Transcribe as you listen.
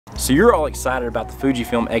So you're all excited about the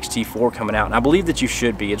Fujifilm X-T4 coming out, and I believe that you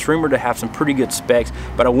should be. It's rumored to have some pretty good specs,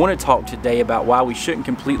 but I want to talk today about why we shouldn't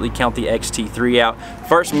completely count the X-T3 out.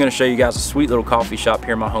 First, I'm going to show you guys a sweet little coffee shop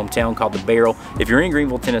here in my hometown called The Barrel. If you're in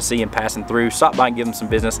Greenville, Tennessee and passing through, stop by and give them some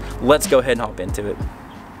business. Let's go ahead and hop into it.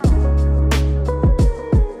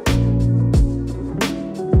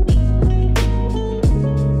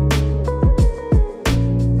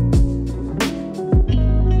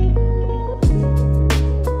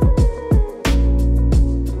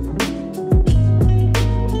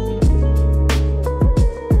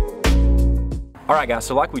 Alright guys,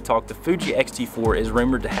 so like we talked, the Fuji X-T4 is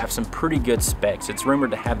rumored to have some pretty good specs. It's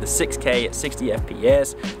rumored to have the 6K at 60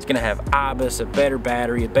 FPS, it's going to have IBIS, a better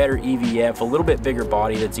battery, a better EVF, a little bit bigger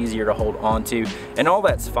body that's easier to hold onto, and all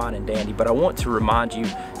that's fine and dandy, but I want to remind you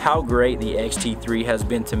how great the X-T3 has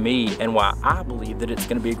been to me and why I believe that it's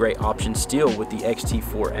going to be a great option still with the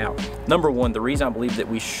X-T4 out. Number one, the reason I believe that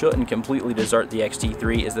we shouldn't completely desert the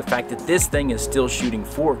X-T3 is the fact that this thing is still shooting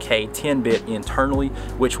 4K 10-bit internally,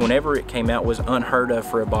 which whenever it came out was unheard of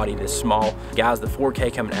for a body this small. Guys, the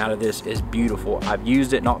 4K coming out of this is beautiful. I've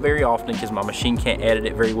used it not very often because my machine can't edit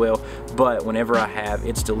it very well, but whenever I have,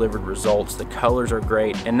 it's delivered results. The colors are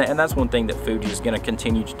great, and that's one thing that Fuji is going to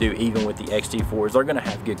continue to do even with the X-T4s. They're going to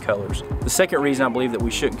have good colors. The second reason I believe that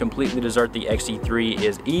we shouldn't completely desert the X-T3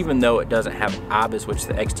 is even though it doesn't have IBIS, which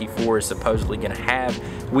the X-T4 is supposedly going to have,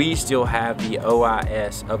 we still have the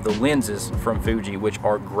OIS of the lenses from Fuji, which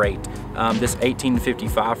are great. This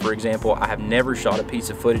 18-55, for example, I have never shot a piece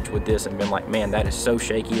of footage with this and been like, man, that is so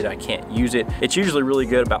shaky that I can't use it. It's usually really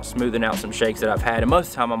good about smoothing out some shakes that I've had, and most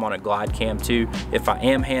of the time I'm on a glide cam too. If I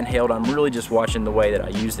am handheld, I'm really just watching the way that I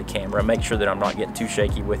use the camera, make sure that I'm not getting too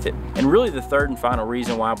shaky with it. And really the third and final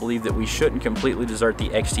reason why I believe that we shouldn't completely desert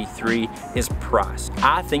the X-T3 is price.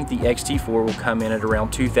 I think the X-T4 will come in at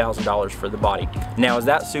around $2,000 for the body. Now, is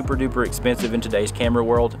that super duper expensive in today's camera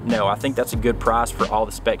world? No, I think that's a good price for all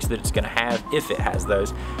the specs that it's going to have if it has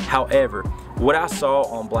those. However, what I saw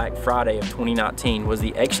on Black Friday of 2019 was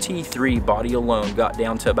the X-T3 body alone got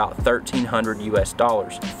down to about $1,300 US.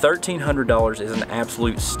 $1,300 is an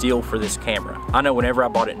absolute steal for this camera. I know whenever I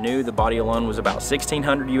bought it new, the body alone was about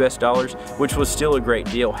 $1,600 US, which was still a great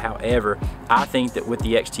deal. However, I think that with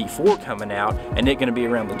the X-T4 coming out and it going to be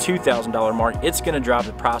around the $2,000 mark, it's going to drive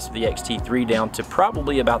the price of the X-T3 down to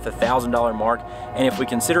probably about the $1,000 mark. And if we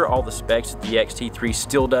consider all the specs that the X-T3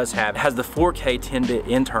 still does have, it has the 4K 10-bit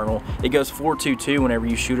internal, it goes 422 whenever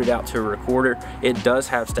you shoot it out to a recorder. It does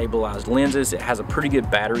have stabilized lenses, it has a pretty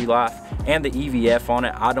good battery life, and the EVF on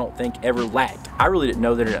it I don't think ever lagged. I really didn't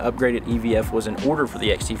know that an upgraded EVF was in order for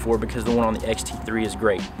the X-T4 because the one on the X-T3 is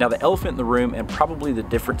great. Now the elephant in the room, and probably the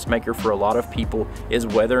difference maker for a lot of people, is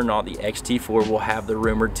whether or not the X-T4 will have the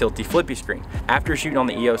rumored tilty flippy screen. After shooting on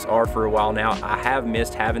the EOSR for a while now, I have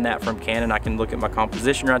missed having that from Canon. I can look at my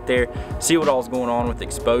composition right there, see what all's going on with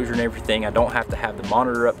exposure and everything. I don't have to have the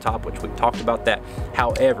monitor up top, which we've talked about that.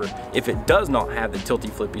 However, if it does not have the tilty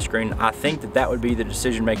flippy screen, I think that that would be the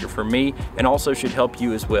decision maker for me, and also should help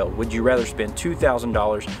you as well. Would you rather spend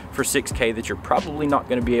 $2,000 for 6K that you're probably not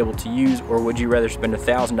going to be able to use, or would you rather spend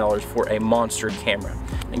 $1,000 for a monster camera?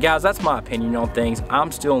 And guys, that's my opinion on things.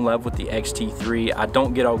 I'm still in love with the X-T3. I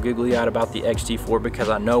don't get all googly eyed about the X-T4 because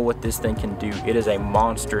I know what this thing can do. It is a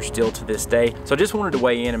monster still to this day. So I just wanted to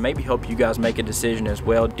weigh in and maybe help you guys make a decision as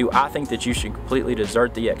well. Do I think that you should completely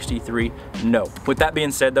desert the X-T3? No. With that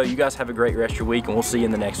being said though, you guys have a great rest of your week and we'll see you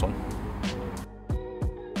in the next one.